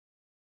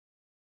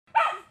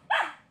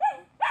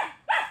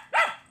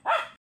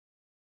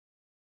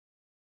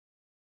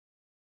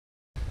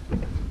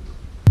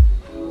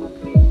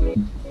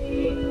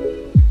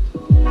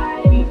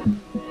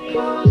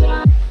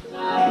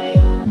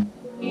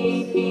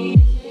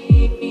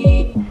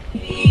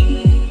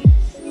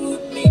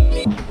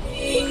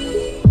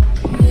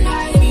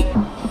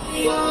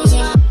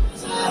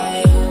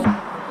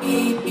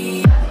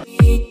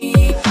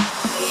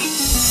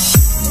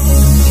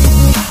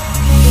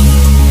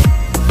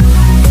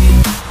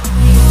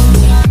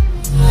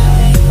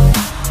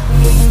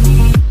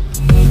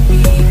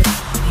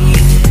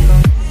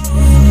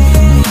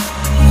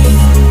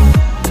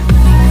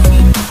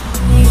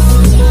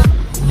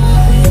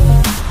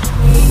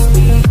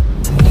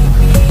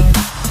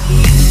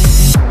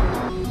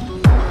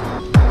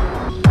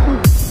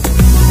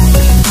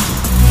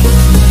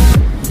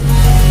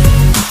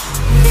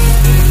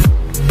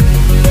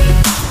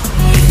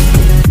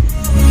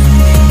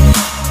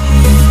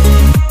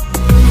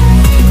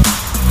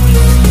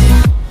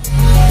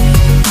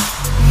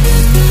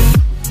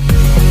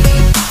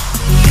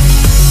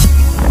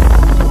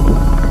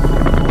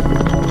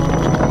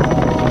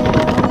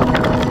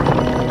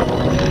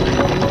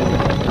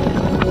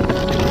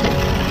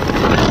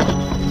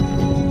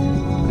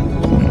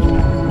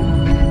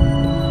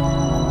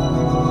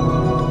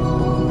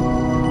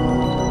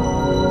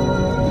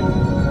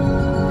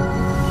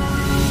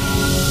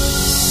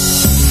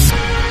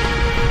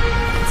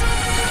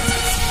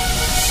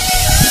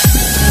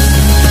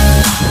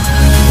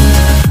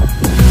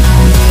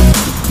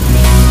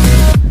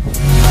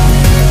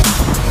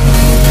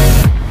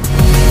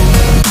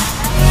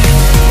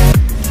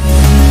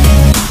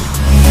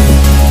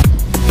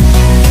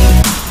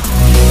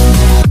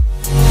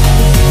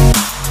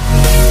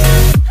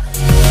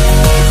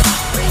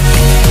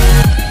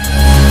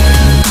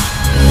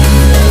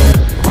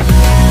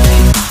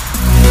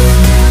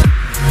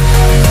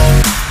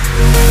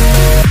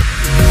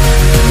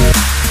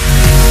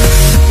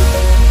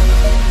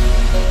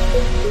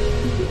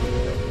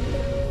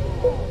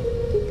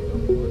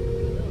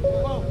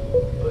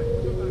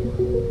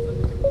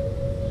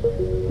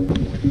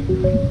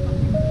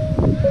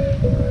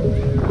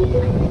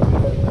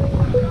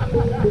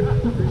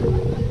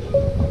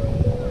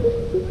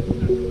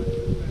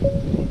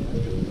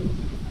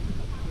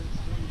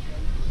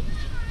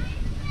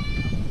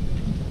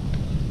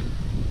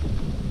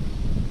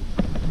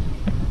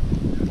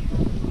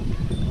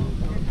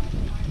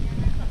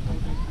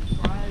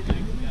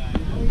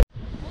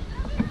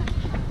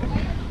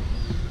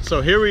So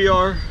here we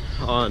are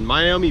on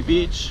Miami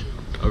Beach,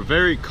 a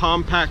very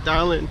compact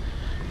island,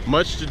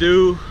 much to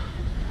do,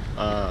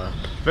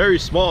 very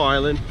small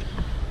island,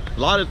 a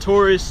lot of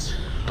tourists,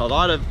 a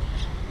lot of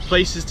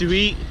places to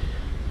eat.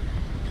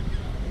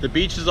 The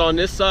beach is on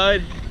this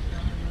side.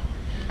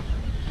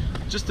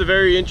 Just a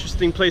very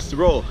interesting place to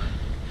roll.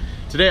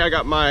 Today I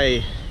got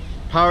my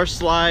Power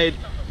Slide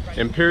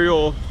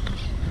Imperial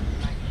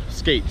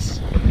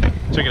skates.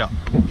 Check it out.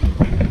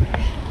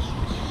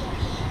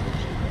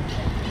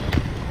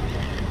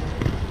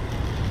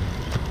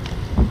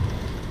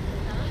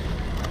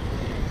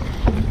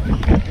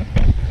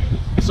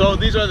 So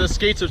these are the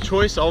skates of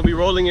choice I'll be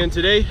rolling in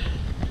today.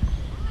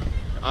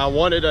 I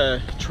wanted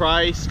a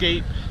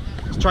tri-skate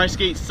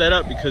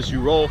setup because you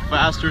roll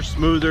faster,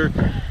 smoother,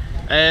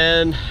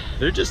 and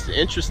they're just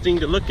interesting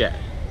to look at.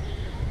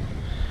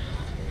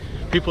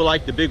 People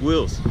like the big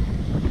wheels.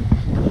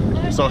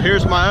 So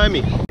here's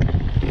Miami.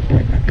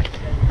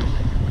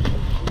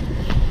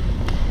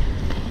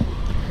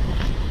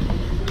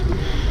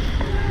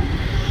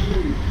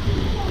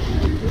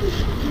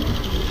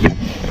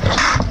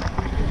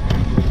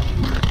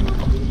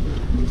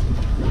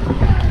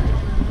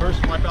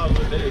 First wipe out of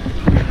the day.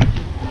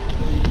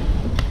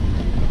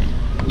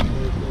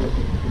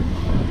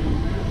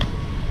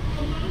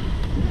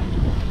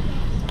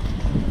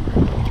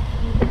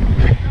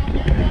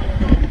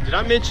 Did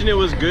I mention it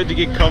was good to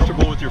get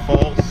comfortable with your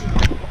falls?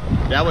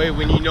 That way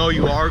when you know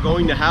you are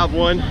going to have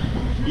one,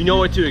 you know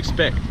what to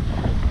expect.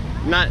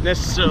 Not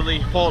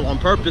necessarily fall on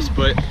purpose,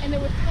 but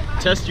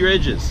test your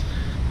edges.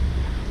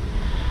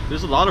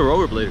 There's a lot of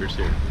rollerbladers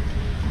here.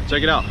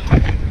 Check it out.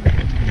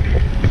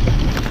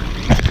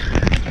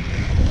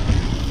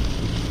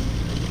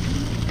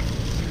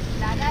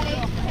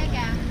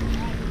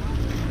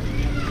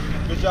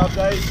 Good job,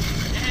 guys.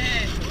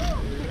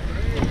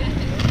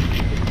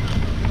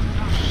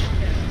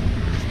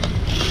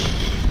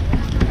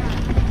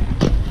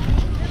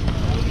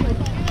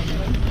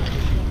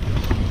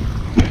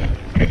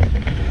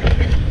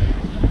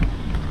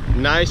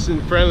 Nice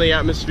and friendly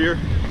atmosphere.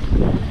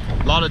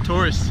 A lot of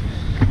tourists.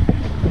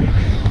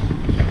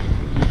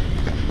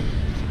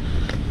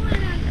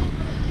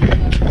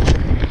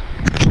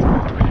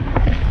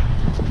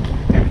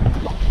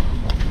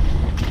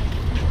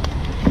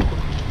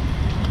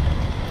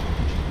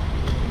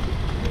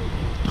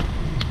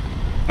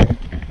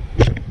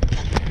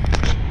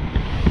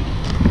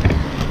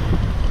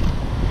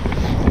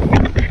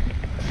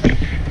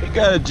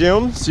 Got a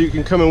gym so you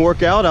can come and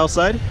work out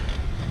outside.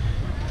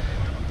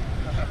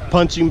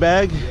 Punching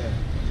bag.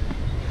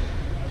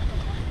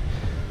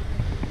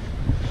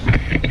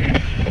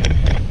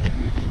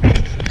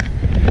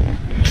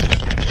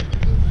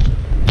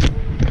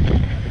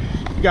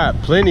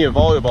 Got plenty of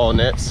volleyball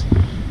nets.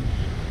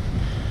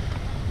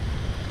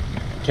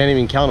 Can't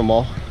even count them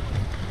all.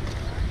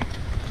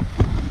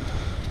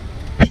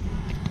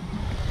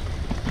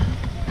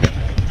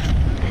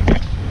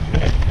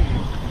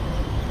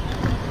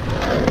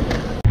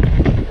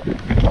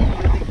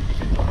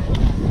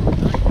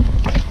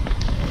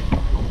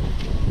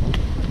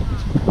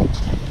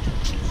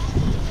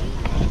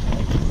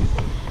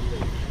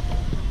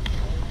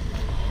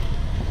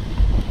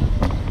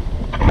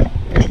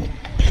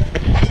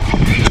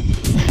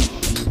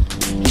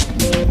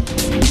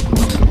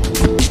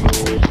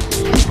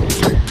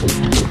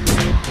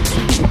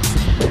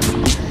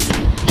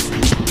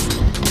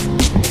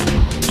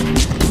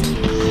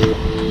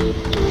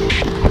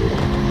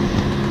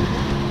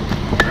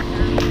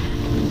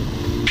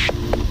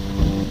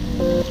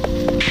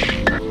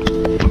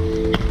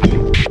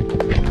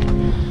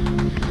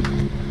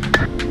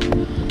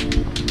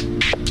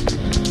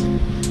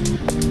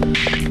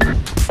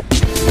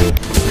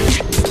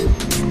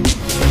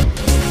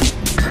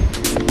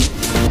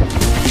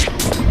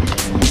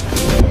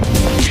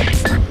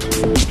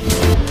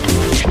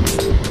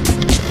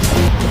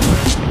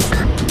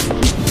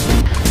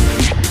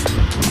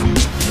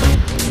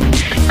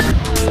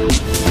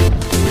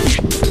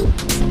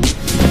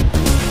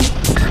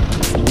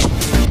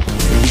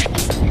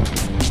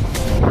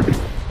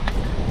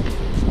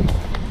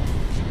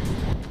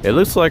 It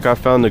looks like I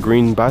found the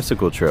green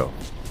bicycle trail.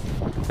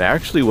 It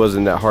actually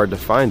wasn't that hard to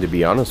find, to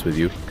be honest with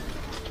you.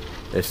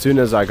 As soon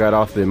as I got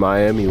off the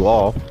Miami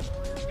wall,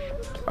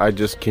 I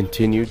just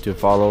continued to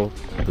follow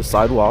the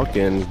sidewalk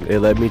and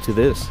it led me to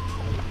this.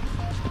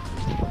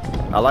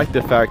 I like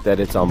the fact that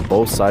it's on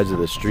both sides of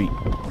the street.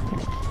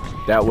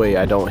 That way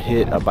I don't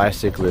hit a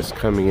bicyclist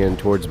coming in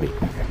towards me.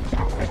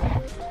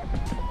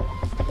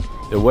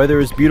 The weather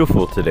is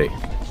beautiful today.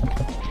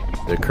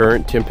 The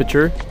current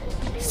temperature,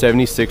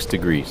 76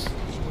 degrees.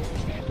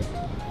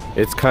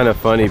 It's kind of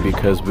funny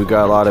because we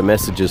got a lot of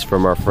messages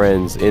from our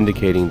friends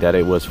indicating that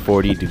it was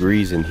 40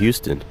 degrees in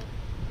Houston.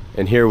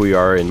 And here we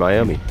are in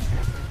Miami.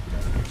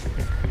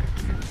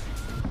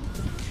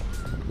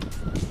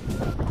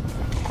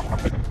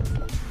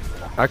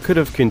 I could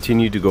have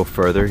continued to go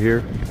further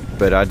here,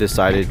 but I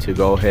decided to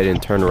go ahead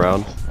and turn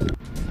around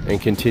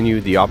and continue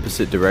the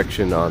opposite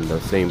direction on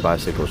the same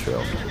bicycle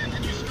trail.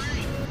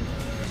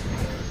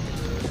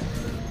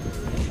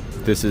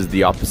 This is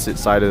the opposite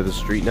side of the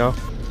street now.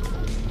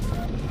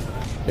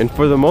 And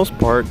for the most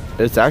part,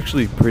 it's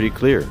actually pretty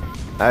clear.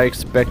 I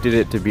expected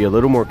it to be a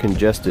little more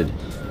congested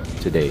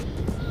today.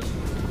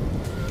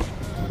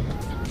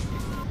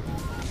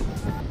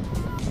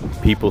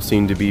 People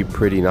seem to be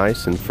pretty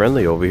nice and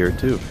friendly over here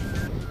too.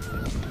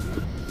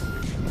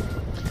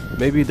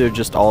 Maybe they're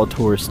just all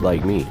tourists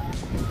like me.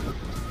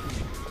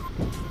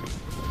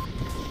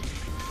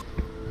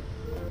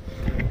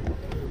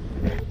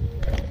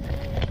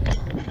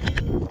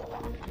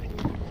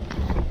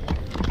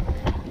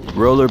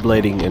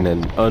 Rollerblading in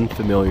an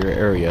unfamiliar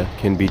area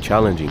can be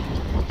challenging.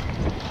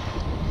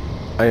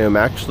 I am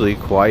actually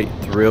quite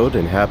thrilled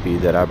and happy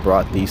that I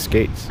brought these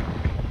skates.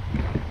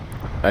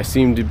 I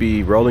seem to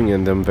be rolling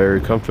in them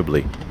very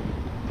comfortably.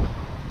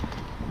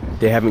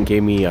 They haven't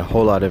gave me a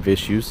whole lot of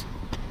issues.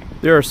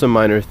 There are some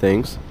minor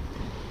things,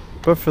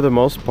 but for the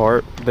most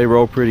part, they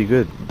roll pretty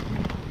good.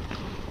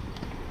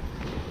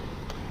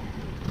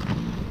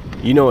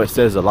 You know, it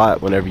says a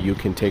lot whenever you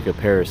can take a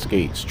pair of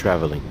skates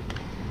traveling.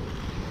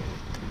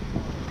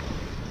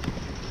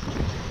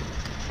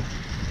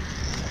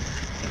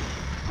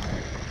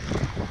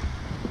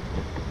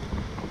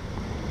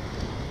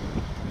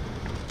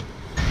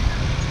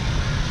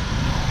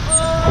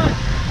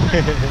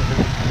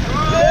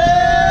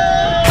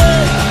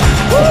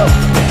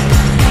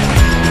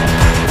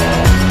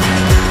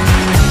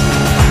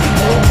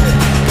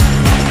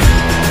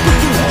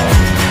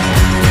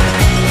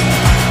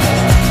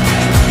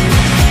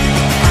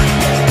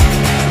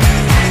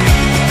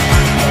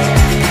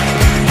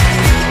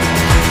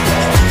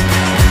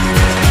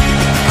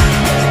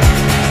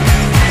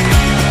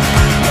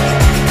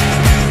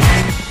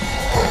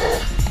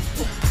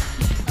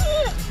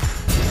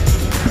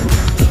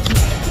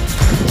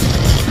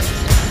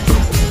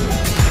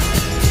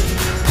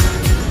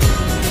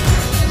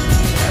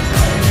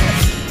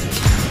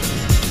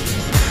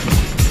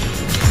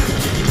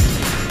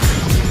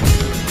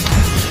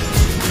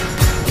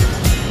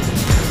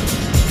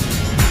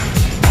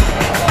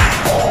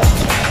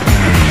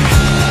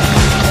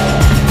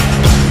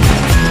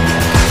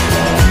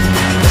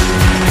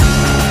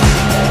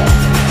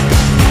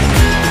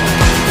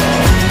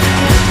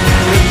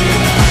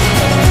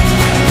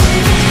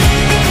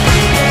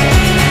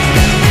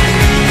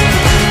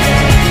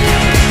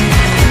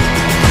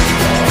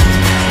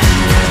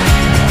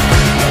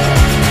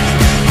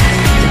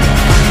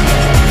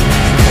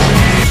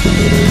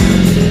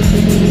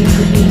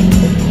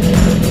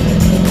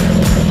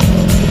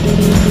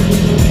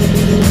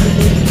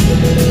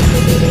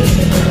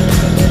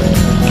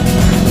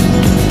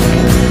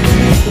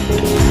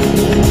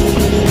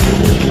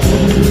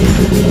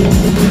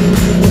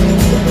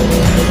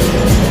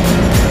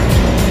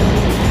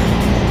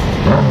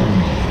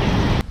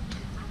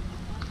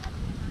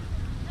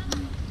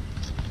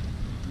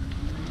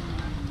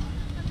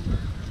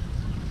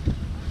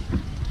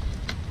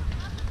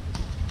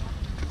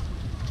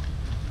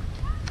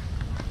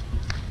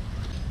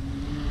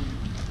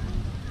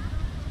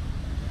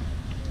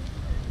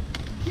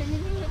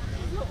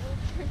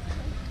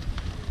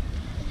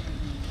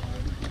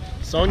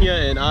 Sonia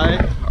and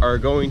I are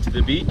going to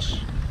the beach.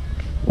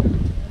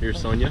 Here's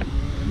Sonia.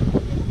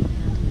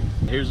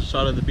 Here's a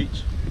shot of the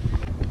beach.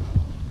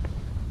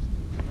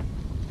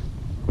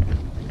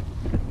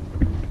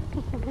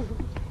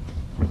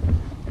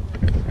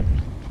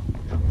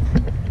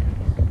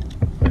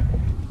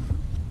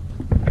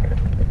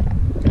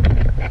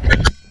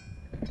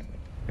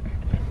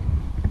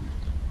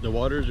 The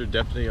waters are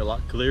definitely a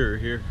lot clearer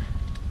here.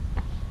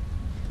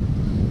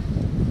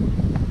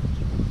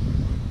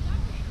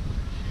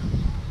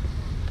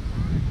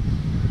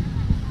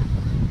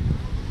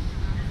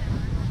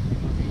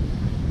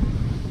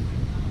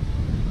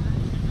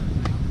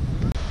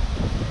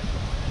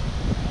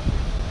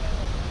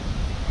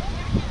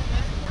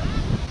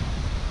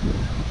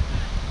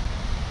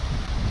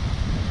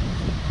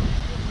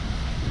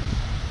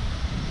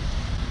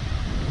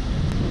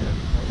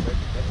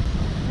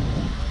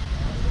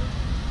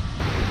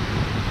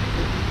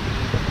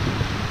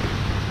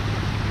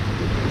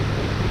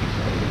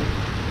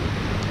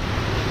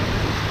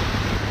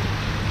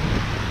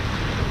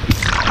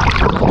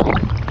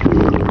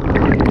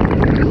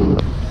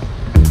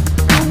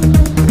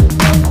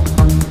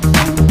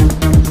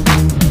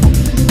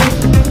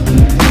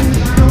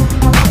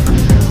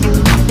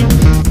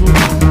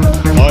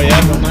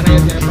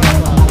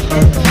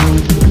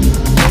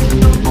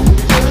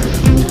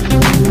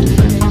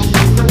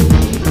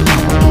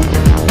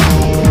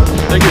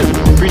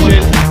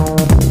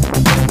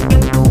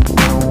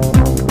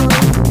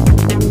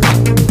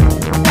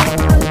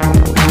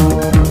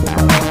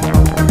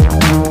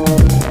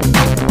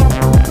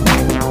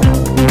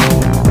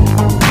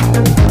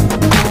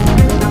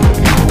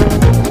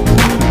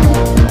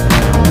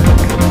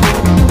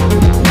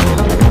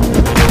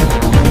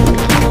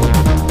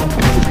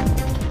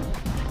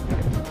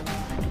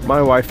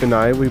 My wife and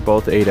I, we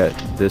both ate at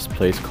this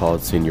place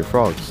called Senior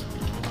Frogs.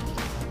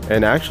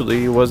 And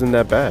actually, it wasn't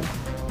that bad.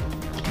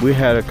 We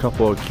had a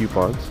couple of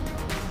coupons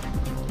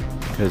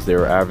because they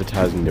were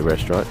advertising the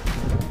restaurant.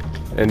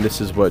 And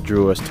this is what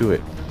drew us to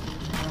it.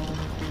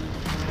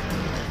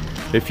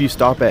 If you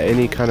stop at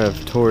any kind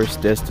of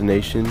tourist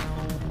destination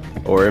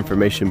or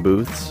information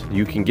booths,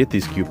 you can get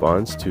these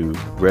coupons to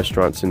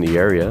restaurants in the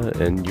area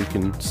and you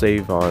can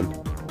save on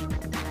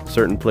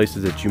certain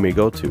places that you may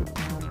go to.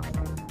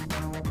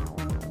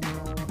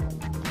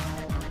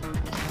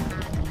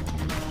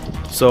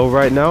 So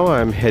right now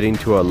I'm heading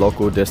to a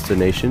local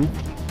destination.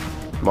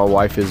 My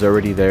wife is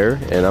already there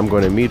and I'm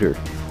going to meet her.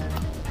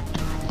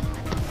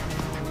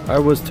 I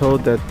was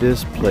told that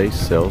this place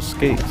sells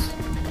skates,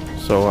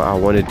 so I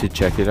wanted to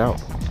check it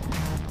out.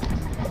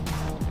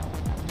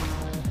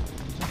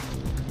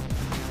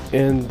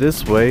 And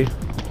this way,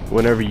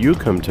 whenever you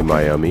come to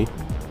Miami,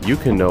 you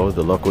can know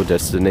the local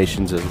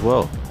destinations as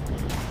well.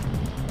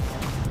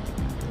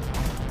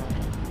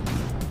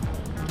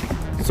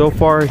 So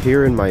far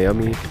here in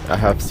Miami, I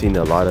have seen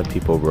a lot of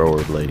people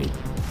rollerblading.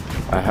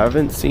 I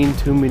haven't seen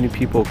too many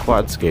people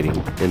quad skating.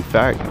 In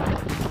fact,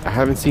 I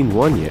haven't seen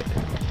one yet.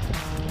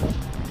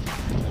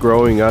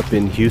 Growing up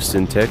in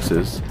Houston,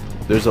 Texas,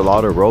 there's a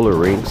lot of roller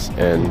rinks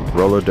and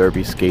roller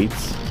derby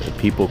skates and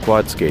people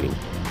quad skating.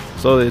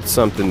 So it's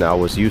something I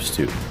was used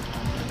to.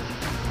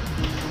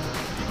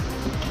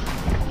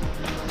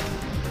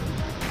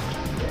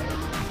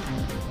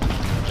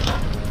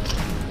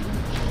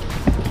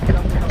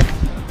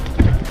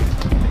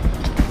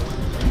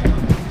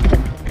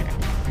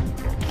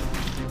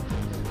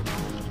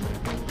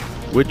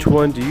 Which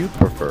one do you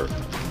prefer?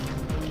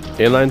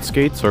 Inline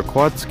skates or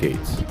quad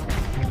skates?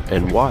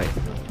 And why?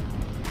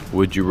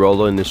 Would you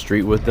roll in the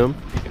street with them?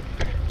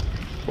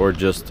 Or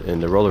just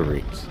in the roller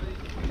rinks?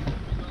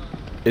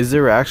 Is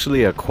there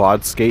actually a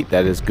quad skate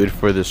that is good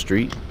for the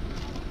street?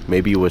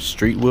 Maybe with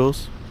street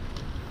wheels?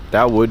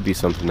 That would be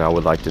something I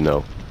would like to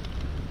know.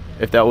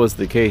 If that was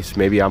the case,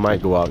 maybe I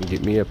might go out and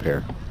get me a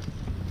pair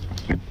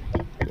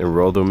and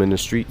roll them in the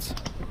streets.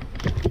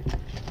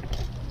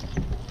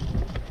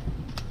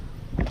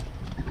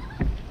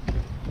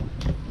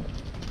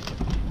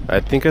 I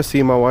think I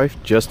see my wife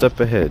just up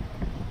ahead.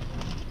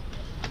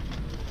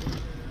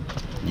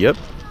 Yep,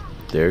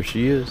 there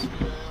she is.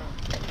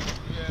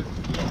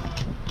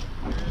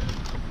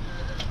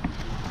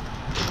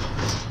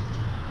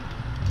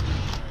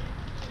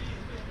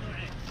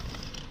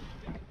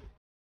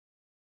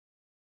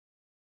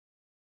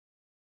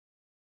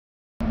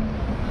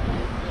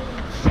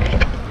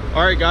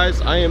 Alright guys,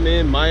 I am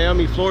in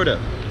Miami,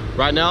 Florida.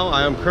 Right now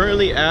I am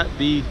currently at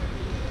the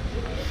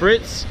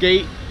Fritz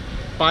Skate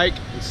Bike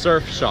and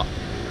Surf Shop.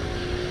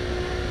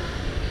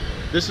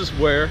 This is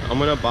where I'm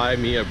gonna buy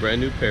me a brand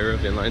new pair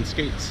of inline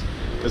skates.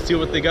 Let's see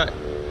what they got.